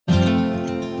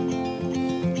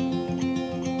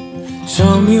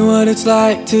Show me what it's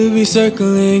like to be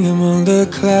circling among the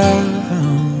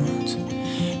clouds,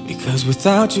 because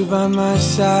without you by my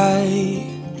side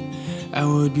I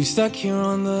would be stuck here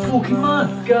on the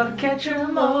Pokemon, gotta catch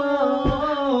 'em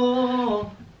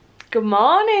all. Good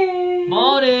morning.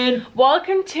 Morning.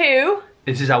 Welcome to.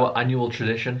 This is our annual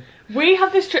tradition. We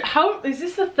have this trip. How is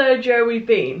this the third year we've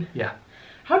been? Yeah.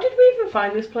 How did we even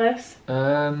find this place?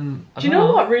 I Do you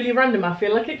know what? Really random. I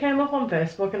feel like it came up on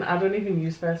Facebook, and I don't even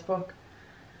use Facebook.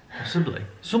 Possibly.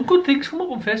 Some good things come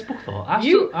up on Facebook though.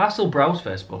 I still browse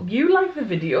Facebook. You like the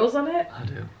videos on it? I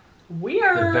do.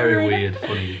 Weird. They're very weird,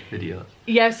 funny videos.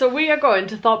 Yeah. So we are going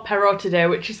to Thorp Perrow today,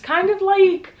 which is kind of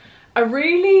like a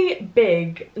really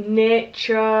big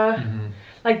nature.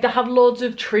 Like they have loads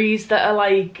of trees that are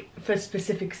like for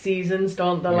specific seasons,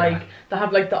 don't they? Yeah. Like they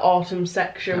have like the autumn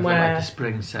section where like the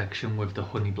spring section with the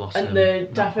honey blossom and the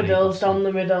daffodils down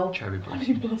the middle. Cherry blossom.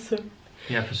 Honey blossom.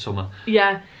 Yeah, for summer.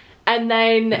 Yeah, and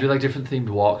then They do like different themed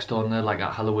walks, don't they? Like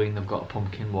at Halloween they've got a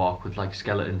pumpkin walk with like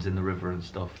skeletons in the river and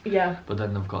stuff. yeah, But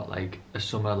then they've got like a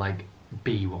summer like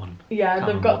bee one. yeah, Can't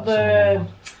they've remember got what summer one the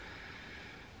was.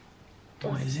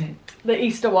 What is it? the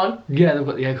Easter one. Yeah, they've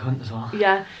got the egg hunt as well.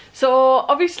 Yeah, so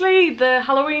obviously the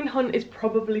Halloween hunt is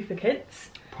probably for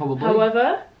kids. Probably.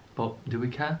 However, But do we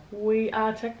care? we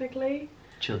are technically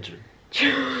Children.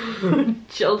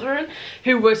 children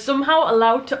who were somehow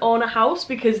allowed to own a house,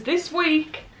 because this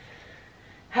week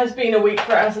has been a week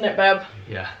for it, hasn't it, babe?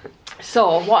 Yeah.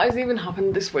 So what has even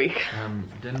happened this week?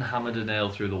 Then hammered a nail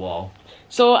through the wall.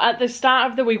 So at the start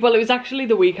of the week, well, it was actually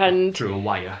the weekend, Through a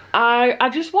wire. I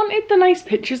just wanted the nice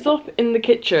pictures up in the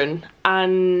kitchen,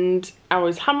 and I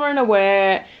was hammering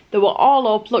away. They were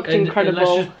all up, looked incredible. And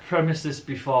let's just premise this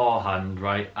beforehand,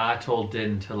 right? I told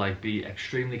Din to like be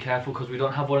extremely careful because we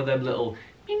don't have one of them little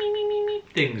me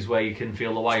things where you can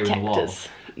feel the wire in the wall.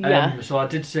 Yeah. So I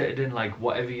did say to Din, like,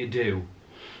 whatever you do,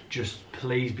 just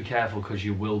please be careful because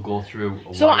you will go through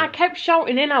a So wire. I kept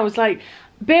shouting in, I was like,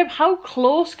 babe, how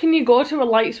close can you go to a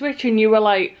light switch? And you were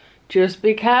like, just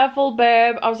be careful,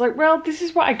 babe. I was like, well, this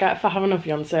is what I get for having a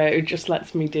fiance who just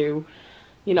lets me do,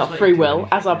 you know, Just let free you do will,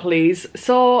 anything, as I yeah. please.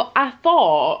 So I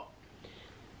thought,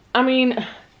 I mean,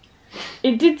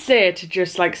 it did say to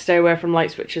just like stay away from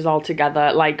light switches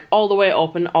altogether, like all the way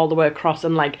up and all the way across,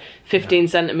 and like 15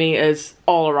 centimetres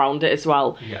all around it as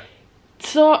well. Yeah.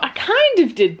 So I kind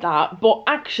of did that, but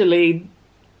actually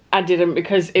I didn't,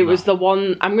 because it was the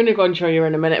one, I'm going to go and show you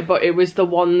in a minute, but it was the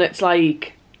one that's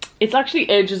like, it's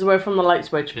actually ages away from the light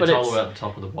switch, but It's all the way at the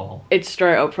top of the wall. it's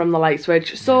straight up from the light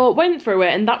switch. So went through it,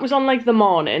 and that was on like the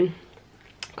morning.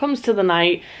 Comes to the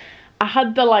night, I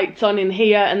had the lights on in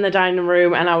here in the dining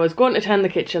room, and I was going to turn the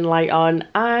kitchen light on,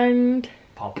 and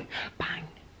Pop. bang.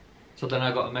 So then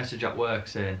I got a message at work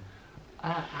saying,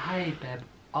 hi babe,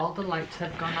 all the lights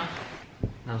have gone off.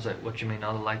 And I was like, what do you mean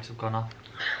all the lights have gone off?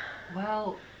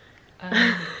 Well,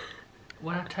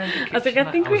 when I turned the kitchen I was like,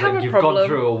 I think we have a you've problem. gone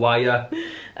through a wire.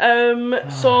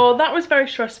 So that was very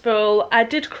stressful. I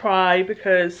did cry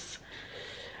because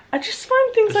I just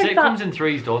find things like It that. comes in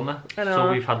threes, don't they? I know.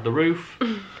 So we've had the roof,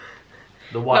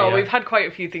 the wire. No, we've had quite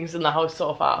a few things in the house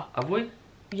so far. Have we?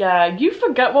 Yeah, you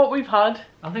forget what we've had.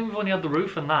 I think we've only had the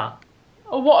roof and that.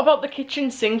 Or what about the kitchen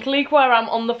sink leak, where I'm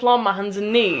on the floor on my hands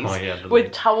and knees Oh, yeah, the with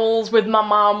leak. towels, with my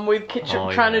mum, with kitchen,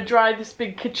 Oh, trying yeah. to dry this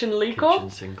big kitchen leak Kitchen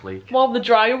up, sink leak. while the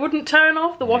dryer wouldn't turn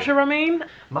off, the washer I mean.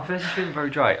 My face is feeling very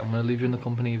dry. I'm going to leave you in the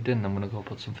company of Din. I'm going to go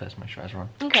put some face moisturiser on.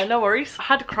 Okay, no worries. I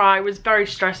had to cry, was very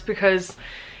stressed, because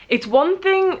it's one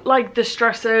thing, like the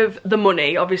stress of the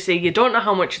money, obviously you don't know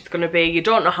how much it's going to be, you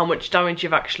don't know how much damage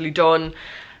you've actually done,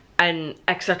 and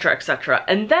etc, etc.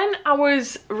 And then I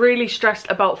was really stressed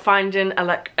about finding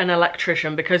an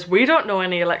electrician, because we don't know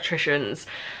any electricians,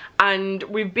 and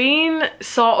we've been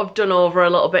sort of done over a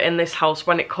little bit in this house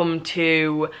when it come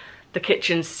to the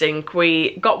kitchen sink.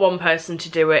 We got one person to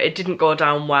do it, it didn't go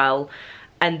down well,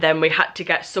 and then we had to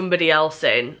get somebody else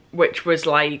in, which was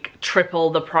like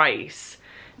triple the price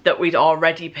that we'd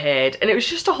already paid, and it was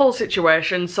just a whole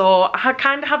situation. So I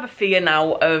kind of have a fear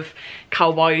now of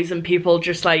cowboys and people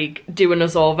just like doing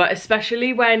us over,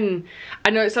 especially when, I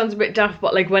know it sounds a bit daft,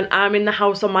 but like when I'm in the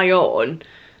house on my own,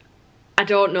 I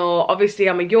don't know, obviously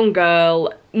I'm a young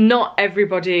girl, not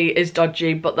everybody is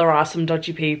dodgy, but there are some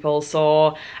dodgy people,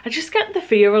 so I just get the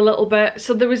fear a little bit.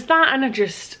 So there was that, and I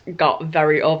just got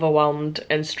very overwhelmed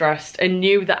and stressed, and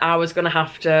knew that I was going to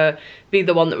have to be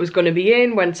the one that was going to be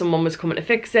in when someone was coming to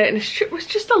fix it, and it was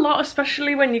just a lot,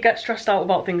 especially when you get stressed out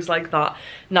about things like that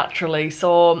naturally.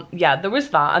 So yeah, there was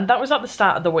that, and that was at the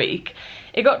start of the week.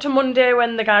 It got to Monday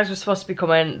when the guys were supposed to be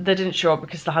coming. They didn't show up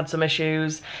because they had some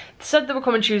issues. They said they were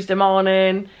coming Tuesday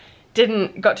morning.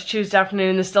 got to Tuesday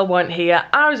afternoon, they still weren't here.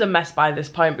 I was a mess by this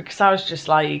point because I was just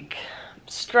like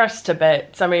stressed to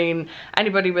bits. I mean,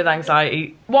 anybody with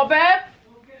anxiety. What, babe?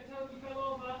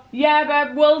 Yeah,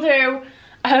 babe, will do.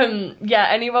 Yeah,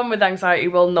 anyone with anxiety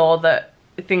will know that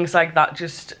things like that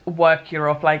just work you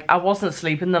up. Like, I wasn't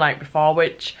sleeping the night before,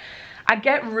 which I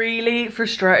get really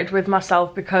frustrated with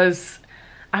myself because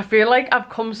I feel like I've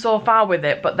come so far with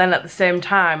it, but then at the same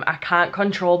time, I can't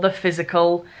control the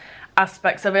physical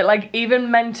aspects of it. Like,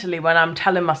 even mentally, when I'm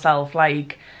telling myself,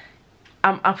 like,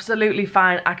 I'm absolutely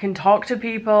fine, I can talk to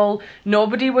people,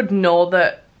 nobody would know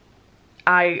that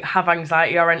I have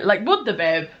anxiety or anything. Like, would they,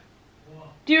 babe? What?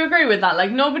 Do you agree with that?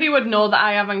 Like, nobody would know that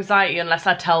I have anxiety unless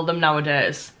I tell them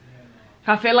nowadays. Yeah,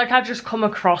 no. I feel like I just come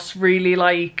across really,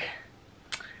 like,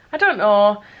 I don't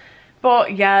know.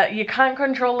 But yeah, you can't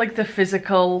control like the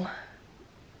physical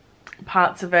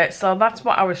parts of it. So that's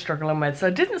what I was struggling with. So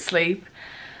I didn't sleep.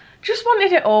 Just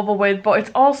wanted it over with, but it's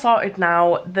all sorted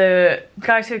now. The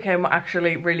guys who came were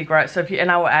actually really great. So if you're in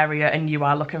our area and you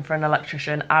are looking for an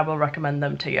electrician, I will recommend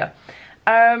them to you.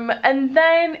 And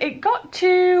then it got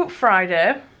to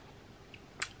Friday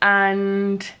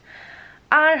and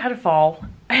I had a fall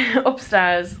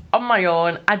upstairs on my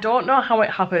own. I don't know how it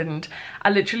happened. I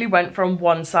literally went from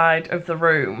one side of the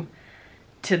room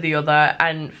to the other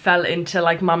and fell into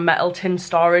like my metal tin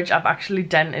storage. I've actually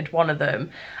dented one of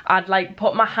them. I'd like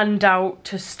put my hand out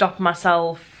to stop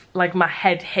myself, like my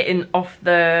head hitting off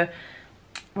the,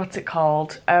 what's it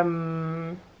called,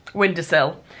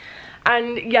 windowsill.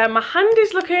 And yeah, my hand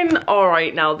is looking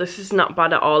alright now. This is not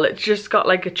bad at all. It's just got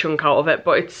like a chunk out of it,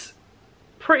 but it's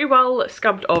pretty well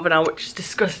scabbed over now, which is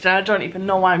disgusting. I don't even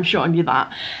know why I'm showing you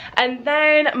that. And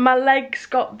then my legs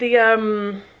got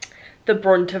the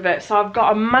brunt of it, so I've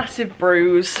got a massive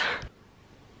bruise.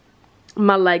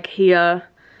 My leg here,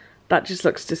 that just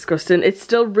looks disgusting. It's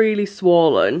still really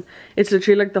swollen. It's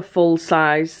literally like the full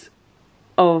size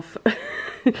of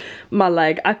my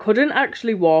leg. I couldn't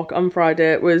actually walk on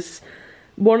Friday. It was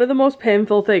one of the most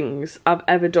painful things I've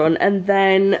ever done. And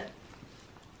then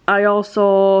I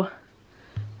also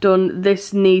done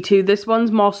this knee too. This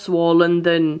one's more swollen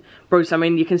than bruised. I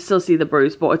mean, you can still see the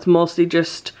bruise, but it's mostly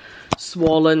just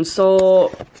swollen.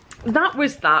 So that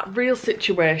was that real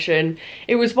situation.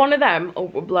 It was one of them. Oh,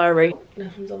 we're blurry.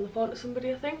 Nathan's on the phone to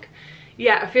somebody, I think.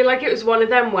 Yeah, I feel like it was one of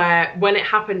them where when it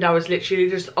happened, I was literally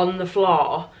just on the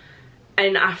floor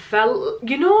and I felt,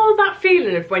 you know that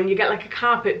feeling of when you get like a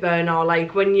carpet burn, or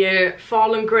like when you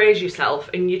fall and graze yourself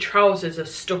and your trousers are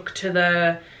stuck to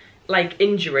the like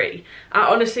injury.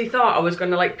 I honestly thought I was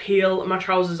gonna like peel my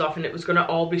trousers off and it was gonna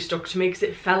all be stuck to me because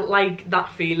it felt like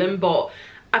that feeling. But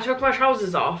I took my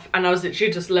trousers off and I was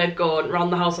literally just let go around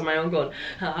the house on my own going,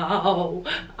 ow,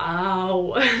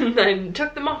 ow, and then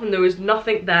took them off and there was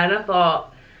nothing there. And I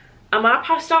thought, am I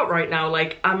passed out right now?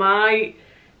 Like,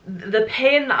 the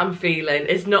pain that I'm feeling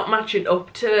is not matching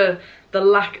up to the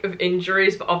lack of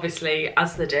injuries. But obviously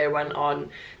as the day went on,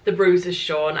 the bruises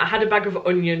shown. I had a bag of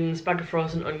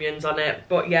frozen onions on it.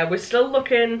 But yeah, we're still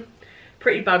looking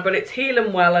pretty bad, but it's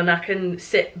healing well and I can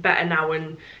sit better now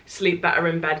and sleep better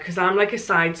in bed because I'm like a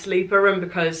side sleeper, and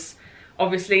because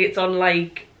obviously it's on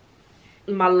like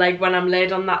my leg. When I'm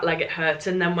laid on that leg it hurts,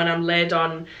 and then when I'm laid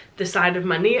on the side of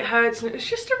my knee it hurts, and it's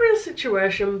just a real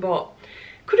situation, but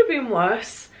could have been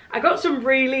worse. I got some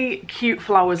really cute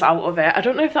flowers out of it. I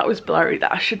don't know if that was blurry.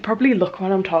 That I should probably look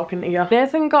when I'm talking to you.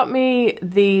 Nathan got me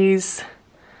these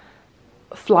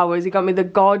flowers. He got me the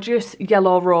gorgeous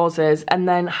yellow roses, and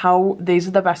then these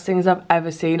are the best things I've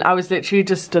ever seen. I was literally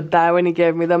just stood there when he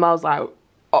gave me them. I was like,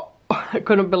 oh, I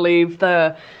couldn't believe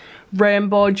the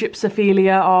rainbow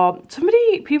gypsophilia, or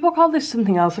people call this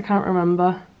something else, I can't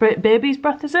remember. Baby's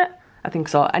breath, is it? I think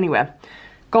so. Anyway,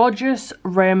 gorgeous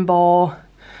rainbow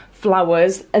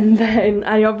flowers. And then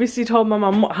I obviously told my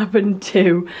mum what happened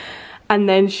too, and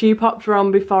then she popped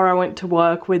around before I went to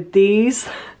work with these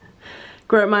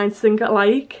Great Minds Think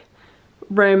Alike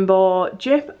rainbow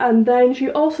gyp, and then she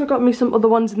also got me some other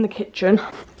ones in the kitchen.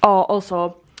 Oh,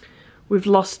 also we've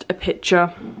lost a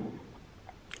picture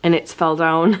and it's fell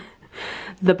down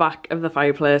the back of the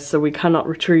fireplace, so we cannot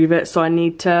retrieve it. So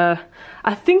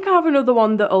I think I have another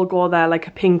one that'll go there, like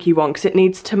a pinky one, because it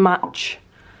needs to match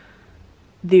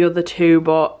the other two,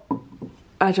 but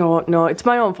I don't know. It's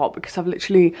my own fault because I've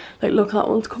literally, like, look, that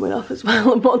one's coming off as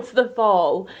well. And once they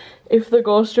fall, if they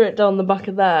go straight down the back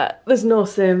of there, there's no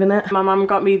saving it. My mum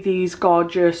got me these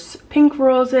gorgeous pink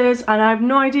roses, and I have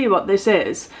no idea what this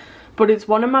is, but it's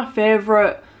one of my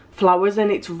favourite flowers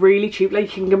and it's really cheap.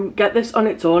 Like, you can get this on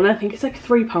its own. I think it's like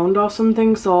 £3 or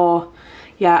something. So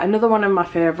yeah, another one of my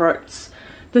favourites.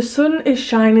 The sun is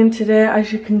shining today,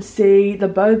 as you can see. The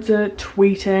birds are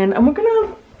tweeting, and we're gonna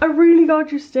have a really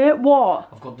gorgeous day. What?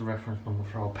 I've got the reference number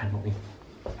for our penalty.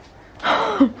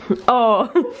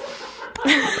 Oh.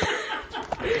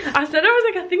 I said, I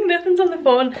was like, I think Nathan's on the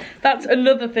phone. That's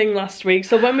another thing last week.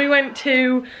 So when we went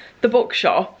to the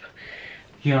bookshop,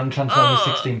 You don't transfer me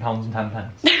 £16 and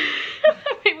 10p.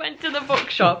 we went to the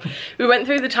bookshop. We went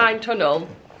through the Tyne Tunnel.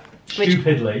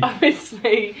 Stupidly.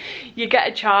 Obviously, you get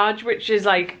a charge, which is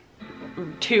like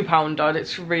 £2 odd.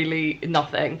 It's really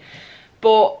nothing.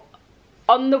 But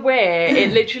on the way,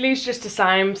 it literally is just a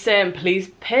sign saying, please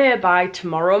pay by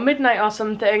tomorrow midnight or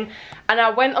something. And I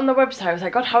went on the website. I was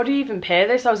like, God, how do you even pay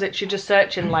this? I was literally just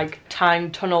searching like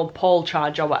Tyne Tunnel poll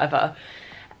charge or whatever.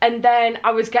 And then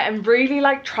I was getting really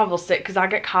like travel sick because I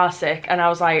get car sick, and I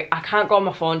was like, I can't go on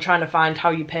my phone trying to find how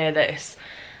you pay this.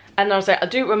 And I was like, I'll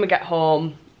do it when we get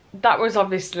home. That was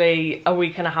obviously a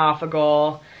week and a half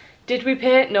ago. Did we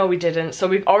pay it? No, we didn't. So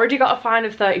we've already got a fine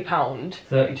of £30.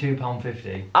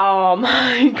 £32.50. Oh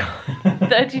my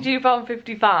God.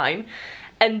 £32.50 fine.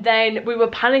 And then we were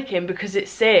panicking because it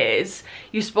says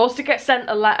you're supposed to get sent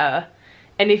a letter,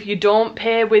 and if you don't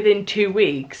pay within 2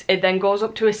 weeks, it then goes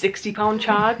up to a £60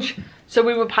 charge. So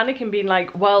we were panicking, being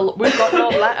like, well, we've got no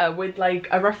letter with like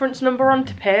a reference number on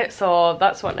to pay it, so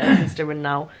that's what Nathan's doing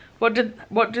now. What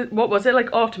was it, like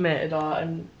automated or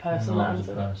in person? No, it was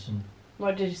a person.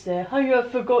 What did you say? I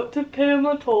forgot to pay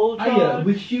my toll charge. Hiya,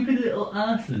 we're stupid little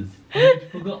asses. We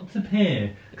forgot to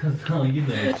pay. Because, oh, you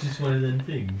know, it's just one of them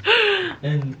things.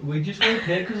 And we just won't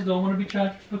pay because I don't want to be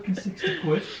charged fucking 60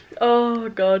 quid. Oh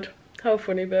God, how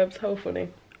funny, babes, how funny.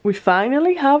 We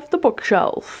finally have the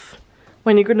bookshelf.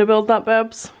 When are you going to build that,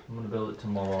 babes? I'm going to build it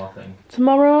tomorrow, I think.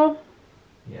 Tomorrow?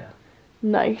 Yeah.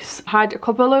 Nice. I had a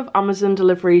couple of Amazon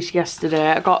deliveries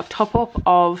yesterday. I got a top up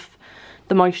of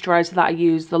the moisturiser that I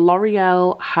use, the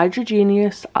L'Oreal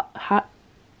Hydrogenius,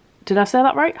 did I say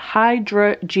that right?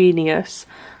 Hydrogenius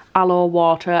Aloe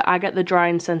Water. I get the dry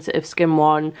and sensitive skin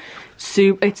one.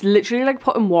 It's literally like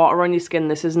putting water on your skin,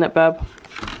 this, isn't it, babe?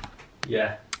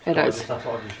 Yeah. It is. That's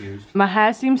what I just used. My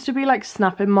hair seems to be like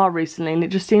snapping more recently, and it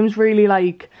just seems really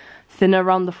like thinner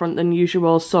around the front than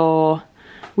usual. So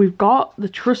we've got the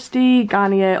trusty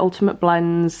Garnier Ultimate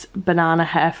Blends Banana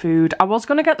Hair Food. I was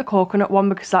going to get the coconut one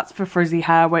because that's for frizzy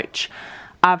hair, which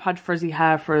I've had frizzy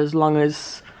hair for as long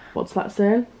as, what's that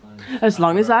saying? As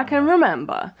long as I can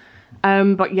remember.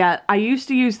 But yeah, I used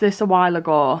to use this a while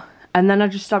ago, and then I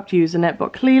just stopped using it.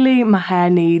 But clearly my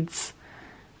hair needs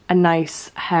a nice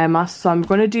hair mask, so I'm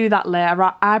going to do that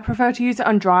later. I prefer to use it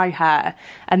on dry hair,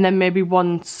 and then maybe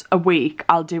once a week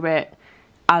I'll do it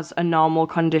as a normal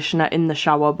conditioner in the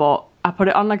shower, but I put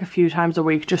it on like a few times a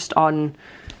week just on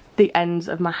the ends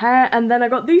of my hair. And then I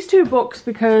got these two books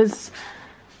because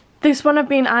this one I've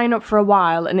been eyeing up for a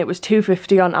while, and it was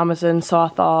 £2.50 on Amazon, so I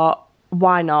thought,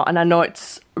 why not? And I know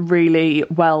it's really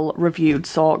well reviewed,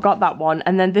 so got that one.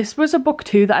 And then this was a book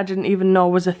 2 that I didn't even know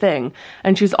was a thing,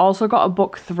 and she's also got a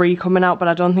book 3 coming out, but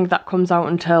I don't think that comes out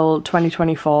until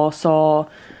 2024. So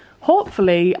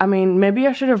hopefully, I mean, maybe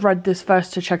I should have read this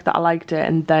first to check that I liked it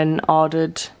and then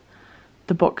ordered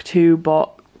the book 2,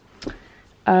 but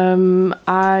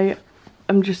I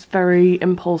am just very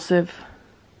impulsive.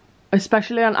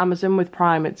 Especially on Amazon with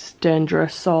Prime, it's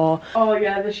dangerous, so... Oh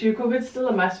yeah, the shoe cupboard's still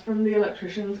a mess from the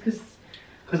electricians, because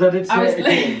I did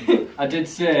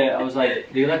say, I was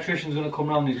like, the electrician's going to come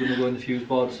round, he's going to go in the fuse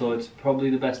board, so it's probably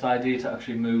the best idea to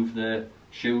actually move the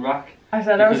shoe rack. I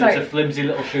said, I was like... Because it's a flimsy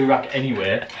little shoe rack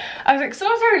anyway. I was like,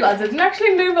 so sorry lads, I didn't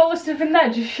actually move all the stuff in there,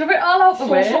 just shove it all out the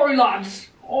way. So sorry lads!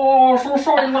 Oh, so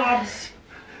sorry lads!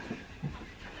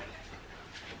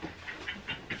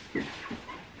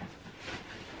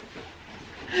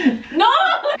 No!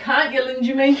 Can't you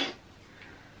lunge me?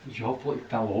 It's your fault you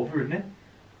fell over, isn't it?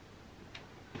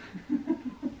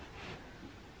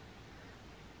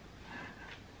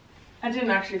 I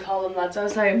didn't actually call them lads, I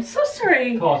was like, I'm so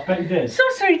sorry. Of course, bet you did. So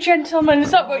sorry, gentlemen,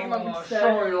 is that what you want me to say?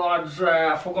 Sorry lads,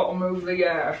 I forgot to move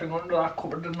the thing under that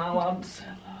cupboard, didn't I, lads?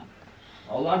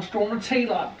 Oh lads, do you want a tea,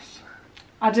 lads?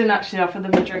 I didn't actually offer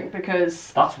them a drink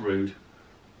because... That's rude.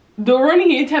 They were only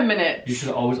here 10 minutes. You should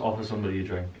always offer somebody a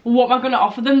drink. What am I going to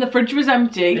offer them? The fridge was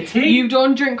empty. A tea? You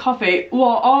don't drink coffee.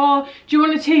 What? Oh, do you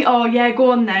want a tea? Oh, yeah,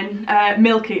 go on then.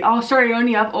 Milky. Oh, sorry, I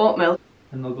only have oat milk.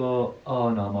 And they'll go, oh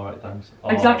no, I'm alright, thanks. Oh,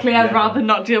 Exactly, I'd yeah. rather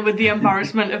not deal with the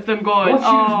embarrassment of them going, What shoes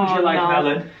oh, would you like, no.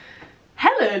 Helen?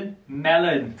 Helen?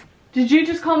 Melon. Did you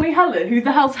just call me Helen? Who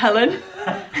the hell's Helen?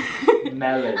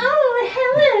 Melon.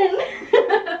 Oh,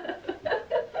 Helen!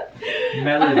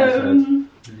 Melon, I said.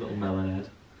 Little melon head.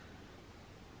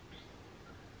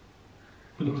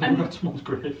 Looks like that smells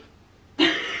great.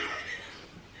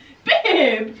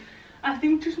 Babe! I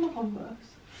think just my Converse.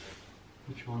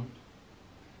 Which one?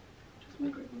 Just my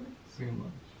green ones. Green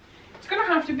ones. It's gonna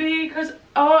have to be because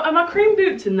are my cream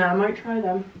boots in there? I might try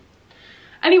them.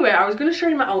 Anyway, I was gonna show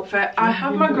you my outfit. I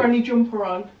have my granny jumper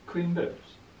on. Cream boots?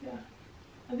 Yeah.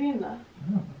 Are they in there?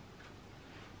 Oh.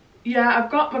 Yeah, I've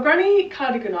got my granny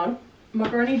cardigan on, my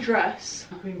granny dress.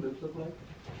 What do cream boots look like?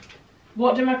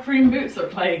 What do my cream boots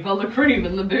look like? Well, the cream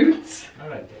and the boots.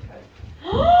 Alright,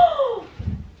 okay.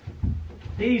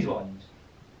 These ones?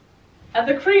 Are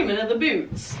the cream and are the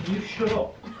boots? You shut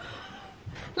up.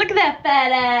 Look at that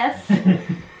fat ass.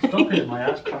 Stop it, my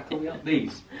ass crackle.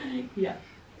 These? Yeah.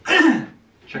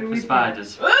 Check for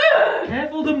spiders.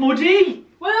 Careful, they're muddy.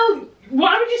 Well,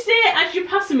 why would you say it as you're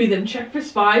passing me them? Check for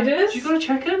spiders. You gotta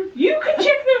check them. You can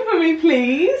check them for me,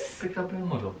 please. Pick that bit of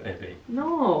mud up, Evie.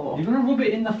 No. You're gonna rub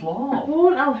it in the I floor.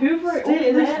 won't. I'll hoover it. Stay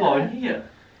in up the there. floor in here.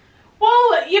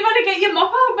 Well, you better get your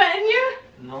mop out, better you?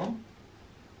 No.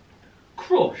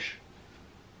 Crush.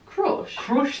 Crush.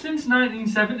 Crush since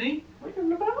 1970. What are you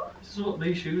on about? This is what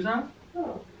these shoes are.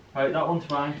 Oh. Right, that one's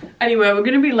fine. Anyway, we're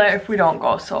gonna be late if we don't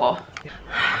go, so.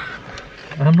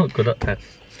 I'm not good at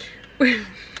tests.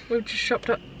 We've just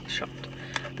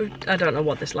I don't know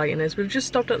what this lighting is. We've just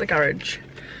stopped at the garage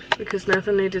because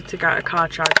Nathan needed to get a car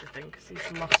charger thing because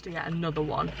he's lost yet another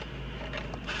one.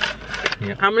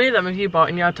 Yeah. How many of them have you bought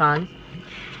in your time?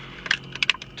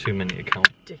 Too many to count.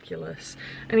 Ridiculous.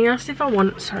 And he asked if I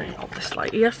want, sorry about this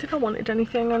light, he asked if I wanted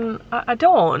anything and I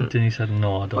don't. Then he said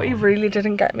no, I don't. But he really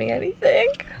didn't get me anything.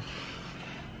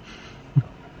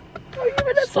 Oh, you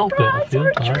were a Stop surprise it, I or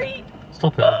a feel bad. treat.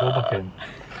 Stop it, I'll go back in.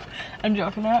 I'm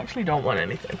joking, I actually don't want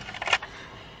anything.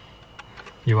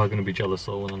 You are going to be jealous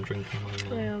though when I'm drinking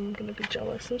mine. I am going to be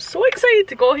jealous. I'm so excited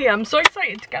to go here. I'm so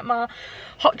excited to get my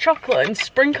hot chocolate and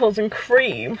sprinkles and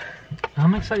cream.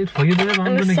 I'm excited for you, babe. I'm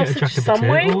And going to a get a sausage jacket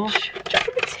potato. sandwich.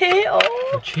 Jacket potato.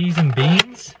 With cheese and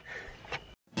beans.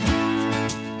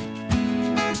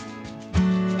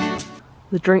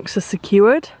 The drinks are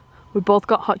secured. We both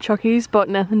got hot chockies, but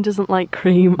Nathan doesn't like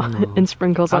cream and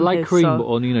sprinkles I on like his, cream, so. but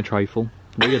only in a trifle.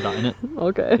 Weird that, innit?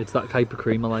 Okay. It's that type of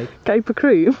cream I like. Type of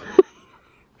cream.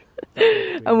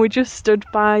 And we just stood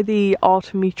by the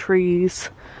autumny trees.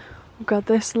 We've got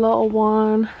this little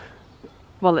one.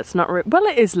 Well, it's not well,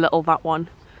 it is little, that one.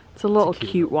 It's a little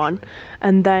cute one.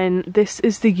 And then this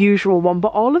is the usual one, but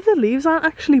all of the leaves aren't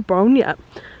actually brown yet.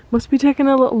 Must be taking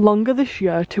a little longer this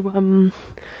year to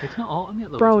It's not autumn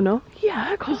yet though. brown up.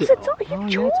 Yeah, of course Is it's it? not. Are you Oh, yeah,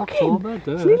 joking? it's October,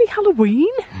 duh. It's nearly Halloween.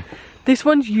 This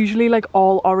one's usually like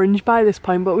all orange by this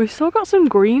point, but we've still got some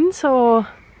green, so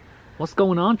What's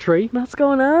going on, tree? that's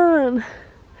going on.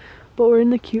 But we're in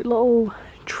the cute little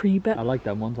tree bit. I like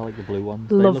them ones, I like the blue ones.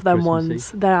 They Love look them Christmassy.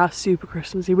 ones. They are super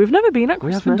Christmassy. We've never been at We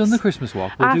Christmas. haven't done the Christmas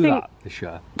walk. We'll I do think- that this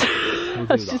year. I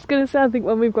was just gonna say, I think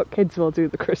when we've got kids, we'll do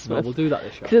the No, Christmas. we'll do that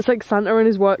this Because year. it's like Santa in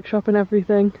his workshop and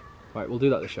everything. Right, we'll do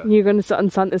that this year. You're gonna sit on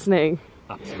Santa's knee.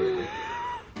 Absolutely.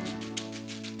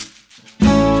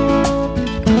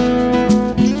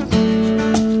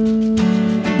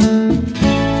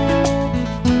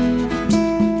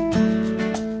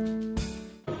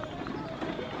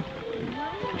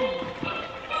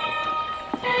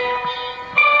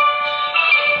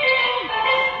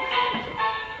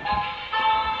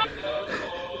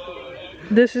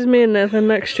 This is me and Nathan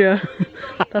next year.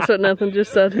 That's what Nathan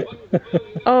just said.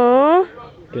 Aww.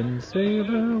 Drunken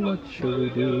sailor, what shall we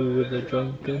do with the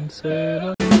drunken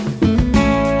sailor?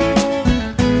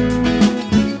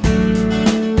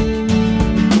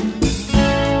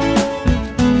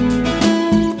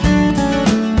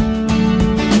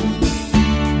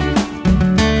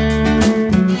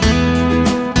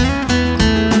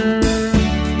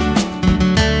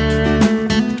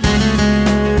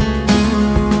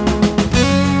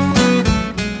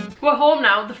 We're home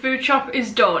now, the food shop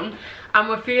is done and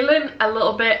we're feeling a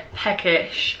little bit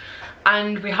peckish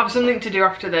and we have something to do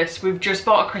after this. We've just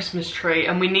bought a Christmas tree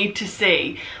and we need to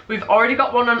see. We've already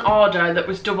got one on order that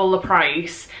was double the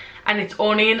price and it's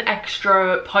only an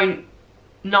extra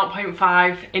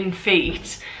 0.5 in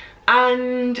feet.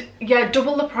 And yeah,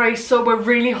 double the price, so we're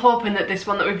really hoping that this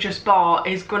one that we've just bought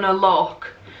is gonna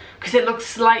look, because it looks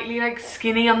slightly like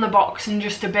skinny on the box and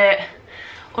just a bit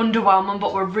underwhelming,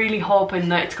 but we're really hoping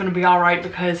that it's going to be alright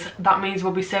because that means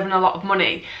we'll be saving a lot of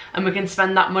money and we can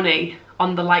spend that money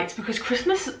on the lights, because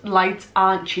Christmas lights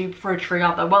aren't cheap for a tree,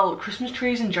 are they? Well, Christmas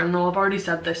trees in general, I've already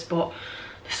said this, but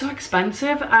they're so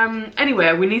expensive.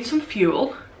 Anyway, we need some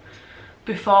fuel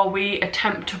before we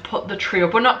attempt to put the tree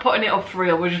up. We're not putting it up for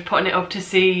real, we're just putting it up to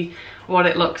see what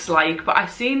it looks like. But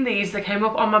I've seen these, they came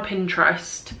up on my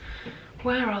Pinterest,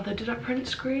 Where are they? Did I print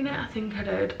screen it? I think I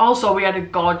did. Also, we had a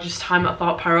gorgeous time at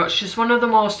Thorp Perrow. It's just one of the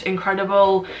most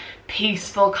incredible,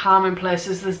 peaceful, calming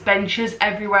places. There's benches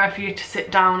everywhere for you to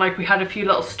sit down. Like, we had a few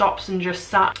little stops and just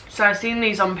sat. So I've seen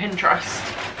these on Pinterest.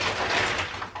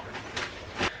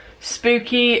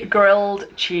 Spooky grilled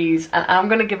cheese, and I'm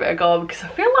gonna give it a go because I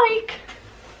feel like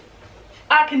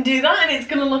I can do that and it's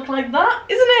gonna look like that,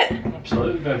 isn't it?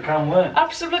 Absolutely, I can't wait.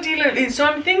 Absolutely. So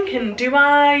I'm thinking,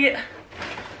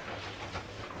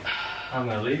 I'm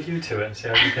going to leave you to it and see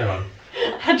how you get on.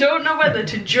 I don't know whether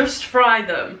to just fry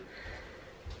them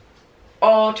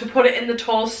or to put it in the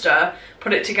toaster,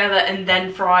 put it together and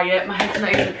then fry it. My head's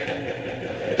not even...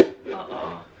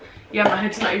 Uh-oh. Yeah, my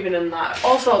head's not even in that.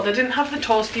 Also, they didn't have the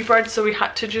toasty bread, so we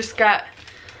had to just get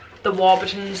the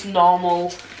Warburton's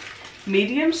normal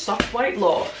medium soft white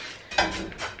loaf.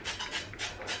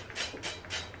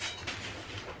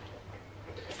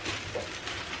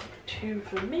 2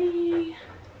 for me.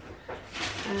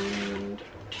 And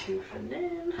 2 for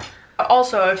Nin.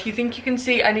 Also, if you think you can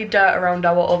see any dirt around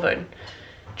our oven,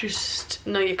 just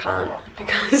no you can't,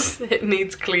 because it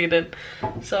needs cleaning.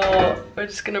 So we're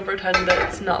just gonna pretend that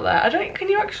it's not there. Can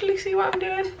you actually see what I'm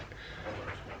doing?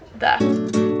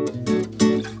 There.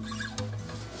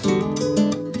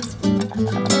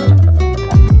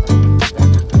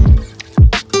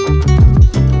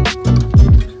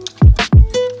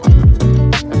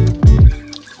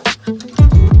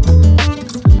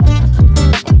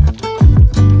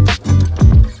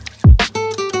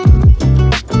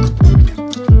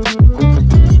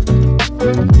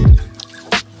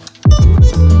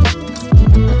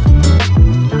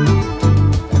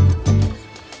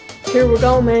 Here we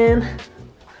go, man.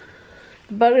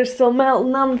 The butter's still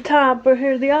melting on the top, but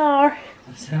here they are.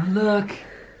 Let's have a look.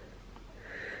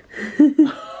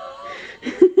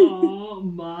 Oh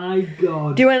my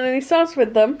god. Do you want any sauce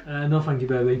with them? No thank you,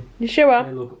 baby. You sure?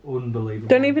 They look unbelievable.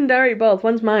 Don't even dare eat both.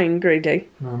 One's mine, greedy.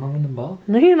 No, I'm having them both.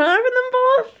 No, you're not having them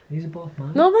both? These are both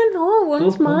mine. No, they're not.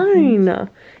 One's Both mine.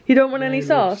 You don't want They any look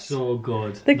sauce? so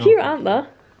good. They're No, cute, thank aren't you.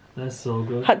 they? They're so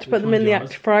good. Had to put Which them in one's the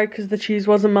yours? act fry because the cheese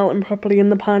wasn't melting properly in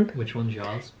the pan. Which one's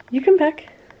yours? You can pick.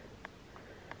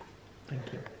 Thank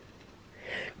you.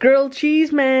 Grilled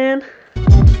cheese, man.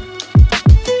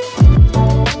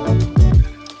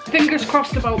 Fingers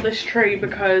crossed about this tree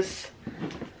because...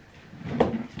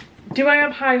 Do I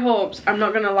have high hopes? I'm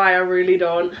not gonna lie, I really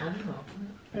don't.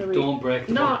 Don't break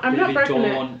the No, box, I'm not baby, breaking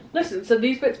don't. it. Listen, so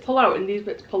these bits pull out and these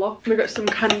bits pull up. We got some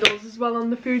candles as well on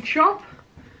the food shop.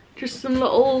 Just some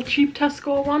little cheap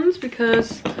Tesco ones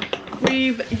because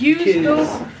we've used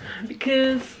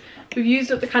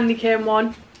up the candy cane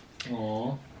one.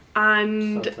 Aww.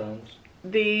 And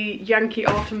the Yankee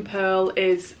Autumn Pearl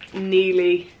is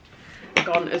nearly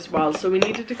gone as well. So we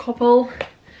needed a couple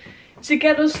to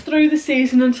get us through the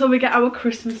season until we get our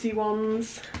Christmassy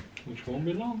ones. Which won't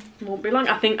be long. Won't be long.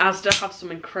 I think Asda have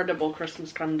some incredible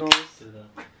Christmas candles. Do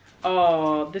that.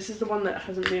 Oh, this is the one that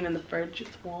hasn't been in the fridge.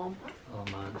 It's warm. Oh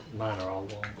man, mine are all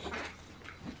warm.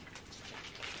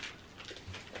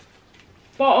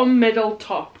 Bottom, middle,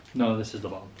 top. No, this is the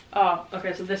bottom. Oh,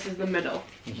 okay, so this is the middle.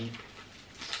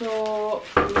 So,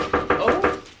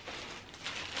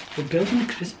 We're building a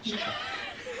Christmas tree.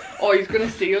 oh, he's gonna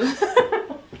see us.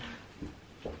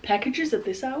 Packages at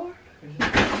this hour?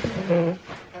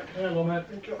 Hello, mate.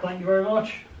 Thank you very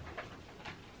much.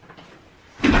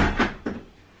 Have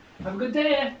a good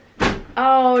day.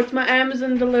 Oh, it's my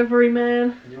Amazon delivery,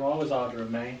 man. You always order a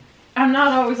man. I'm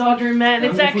not always ordering, man.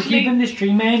 It's If we're actually... keeping this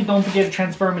tree, man, don't forget to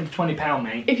transfer him into £20,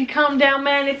 man. If you calm down,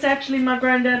 man, it's actually my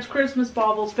granddad's Christmas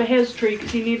baubles for his tree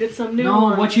because he needed some new No,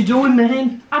 ones. what you doing,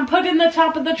 man? I'm putting the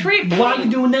top of the tree. Why are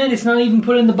you doing that? It's not even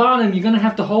put in the bottom. You're gonna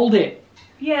have to hold it.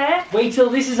 Yeah, Wait till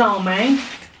this is on, man.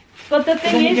 but the And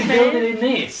then thing you is, can build man... it in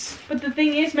this. But the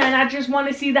thing is, man, I just want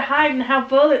to see the height and how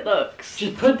full it looks.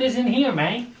 Just put this in here,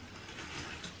 man.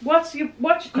 What's your...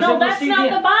 What? it No, will that's see not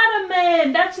the- the bottom,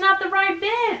 man. That's not the right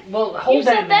bit. Well, hold You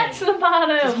that, said that's man. the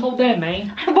bottom. Just hold that,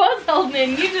 man. I was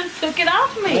holding it. You just took it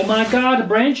off me. Oh my god, the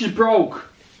branch is broke.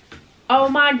 Oh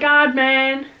my god,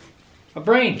 man. A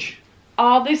branch.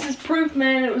 Oh, this is proof,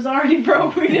 man. It was already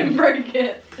broke. We didn't break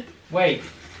it. Wait.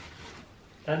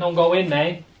 That don't go in,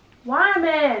 man. Why,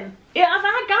 man? Yeah, have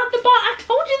I got the bottom? I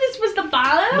told you this was the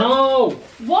bottom. No.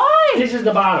 Why? This is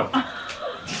the bottom.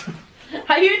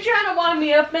 Are you trying to wind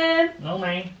me up, man? No,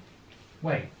 man.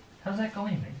 Wait. How's that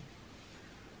going, man?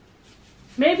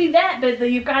 Maybe that bit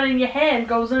that you got in your hand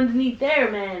goes underneath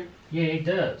there, man. Yeah, it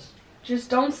does. Just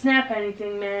don't snap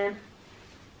anything, man. In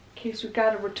case we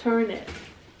gotta return it.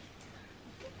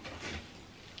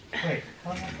 Wait.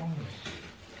 How's that going?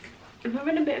 I'm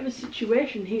having a bit of a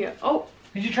situation here. Oh,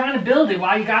 Because you're trying to build it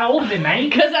while you got hold of it, mate.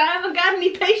 Because I haven't got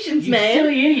any patience, You man.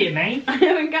 silly idiot, mate. I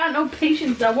haven't got no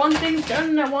patience. I want things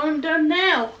done and I want them done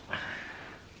now.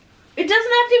 It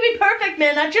doesn't have to be perfect,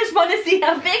 man. I just want to see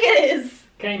how big it is.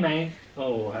 Okay, mate.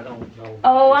 Oh, I don't know.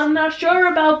 Oh, I'm not sure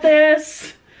about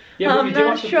this. Yeah, but I'm you do not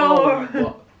have to sure. follow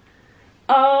what?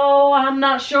 Oh, I'm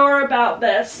not sure about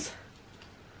this.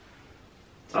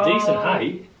 It's a decent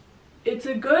height. It's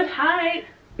a good height.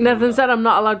 Nathan said I'm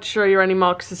not allowed to show you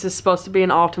anymore because this is supposed to be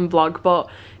an autumn vlog, but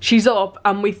she's up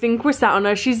and we think we're sat on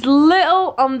her. She's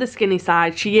little on the skinny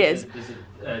side, she is.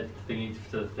 There's a thingy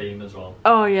to the theme as well.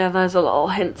 Oh yeah, there's a little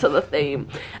hint to the theme.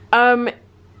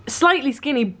 Slightly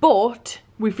skinny, but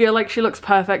we feel like she looks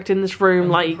perfect in this room.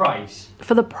 And like, price.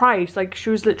 for the price, like she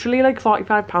was literally like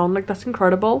 £45, like that's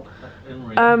incredible.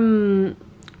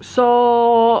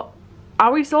 So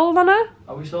are we sold on her?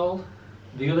 Are we sold?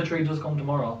 The other tree does come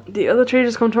tomorrow. The other tree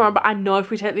just come tomorrow, but I know if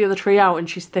we take the other tree out and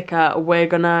she's thicker, we're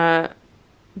gonna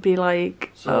be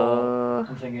like, So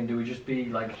I'm thinking, do we just be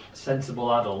like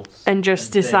sensible adults and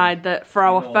just decide that for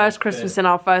our first Christmas in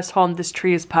our first home, this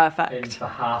tree is and perfect. for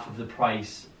half of the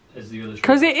price as the other tree?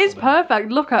 Because it is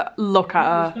perfect. Look at It's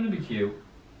her. gonna be cute.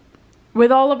 With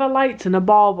all of her lights and her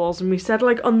baubles, and we said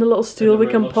like on the little stool we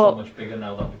can looks put. so much bigger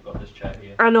now that we've got this chair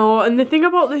here. I know, and the thing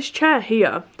about this chair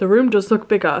here, the room does look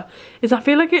bigger, is I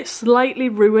feel like it slightly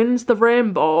ruins the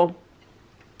rainbow.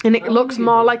 And it looks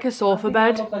more like a sofa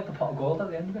bed. Look like the pot of gold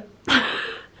at the end of it.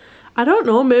 I don't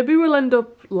know, maybe we'll end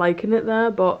up liking it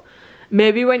there, but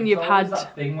maybe when you've had...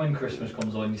 that thing when Christmas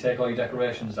comes on, you take all your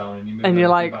decorations down and you move and you're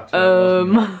everything like, back to where it was,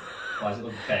 and you're like, why does it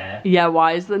look bare? yeah,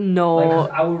 why is there no... Like, 'cause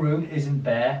our room isn't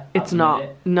bare. at It's the not,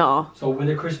 minute. no. So with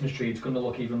a Christmas tree, it's going to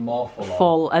look even more full on.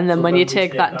 Full, and then So when you we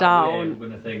take that away, down... we're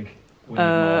going to think, we need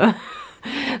more.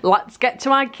 Let's get to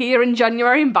IKEA in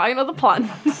January and buy another plant.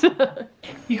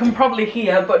 You can probably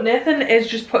hear, but Nathan is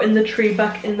just putting the tree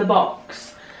back in the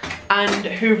box and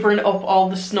hoovering up all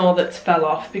the snow that's fell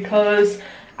off, because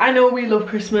I know we love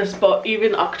Christmas, but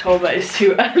even October is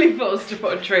too early for us to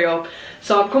put a tree up.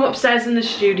 So I've come upstairs in the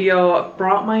studio, I've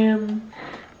brought my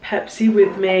Pepsi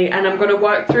with me, and I'm going to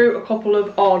work through a couple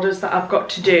of orders that I've got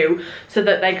to do so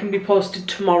that they can be posted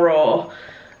tomorrow.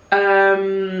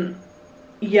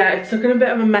 Yeah, it's looking a bit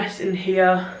of a mess in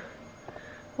here.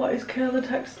 What is Kayla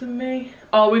texting me?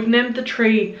 Oh, we've named the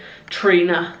tree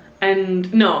Trina,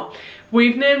 and no,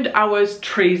 we've named ours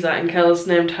Teresa and Kayla's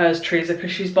named hers Teresa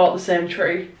because she's bought the same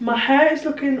tree. My hair is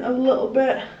looking a little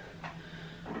bit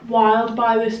wild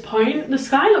by this point. The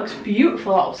sky looks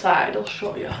beautiful outside, I'll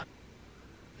show you.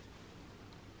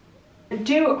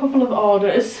 Do a couple of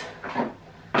orders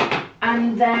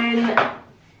and then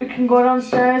we can go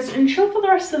downstairs and chill for the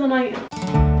rest of the night.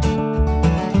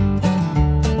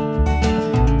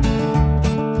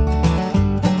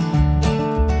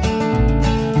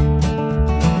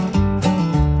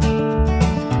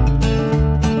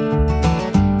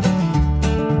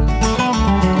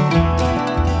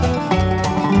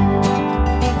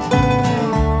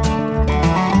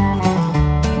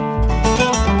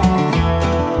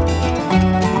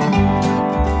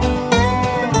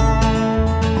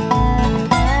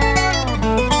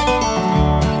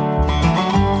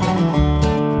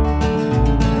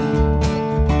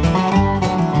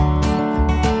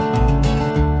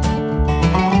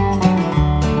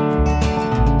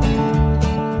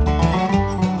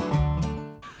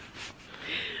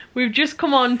 We've just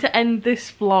come on to end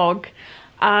this vlog.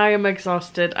 I am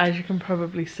exhausted, as you can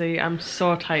probably see. I'm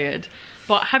so tired.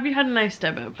 But have you had a nice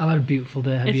day, babe? I've had a beautiful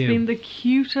day, have you? It's been the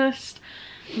cutest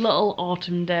little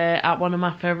autumn day at one of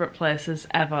my favourite places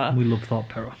ever. We love Thorp,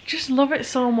 Perrow. Just love it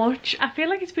so much. I feel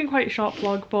like it's been quite a short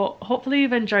vlog, but hopefully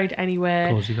you've enjoyed anyway.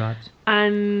 Cozy vibes.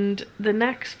 And the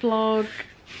next vlog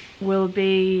will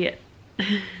be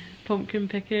pumpkin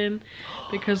picking,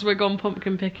 because we're going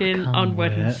pumpkin picking on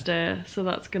Wednesday, so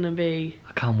that's gonna be...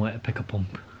 I can't wait to pick a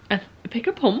pump. Pick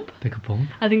a pump? Pick a pump?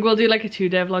 I think we'll do like a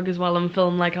 2-day vlog as well and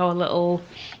film like our little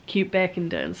cute baking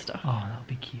day and stuff. Oh, that'll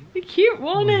be cute. Be cute,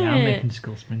 won't it? Yeah, I'm making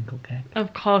school sprinkle cake.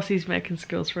 Of course he's making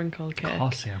school sprinkle cake. Of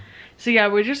course I am. So yeah,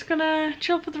 we're just gonna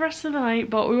chill for the rest of the night,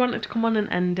 but we wanted to come on and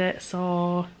end it,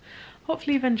 so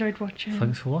hopefully you've enjoyed watching.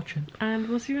 Thanks for watching. And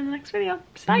we'll see you in the next video.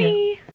 See ya. Bye!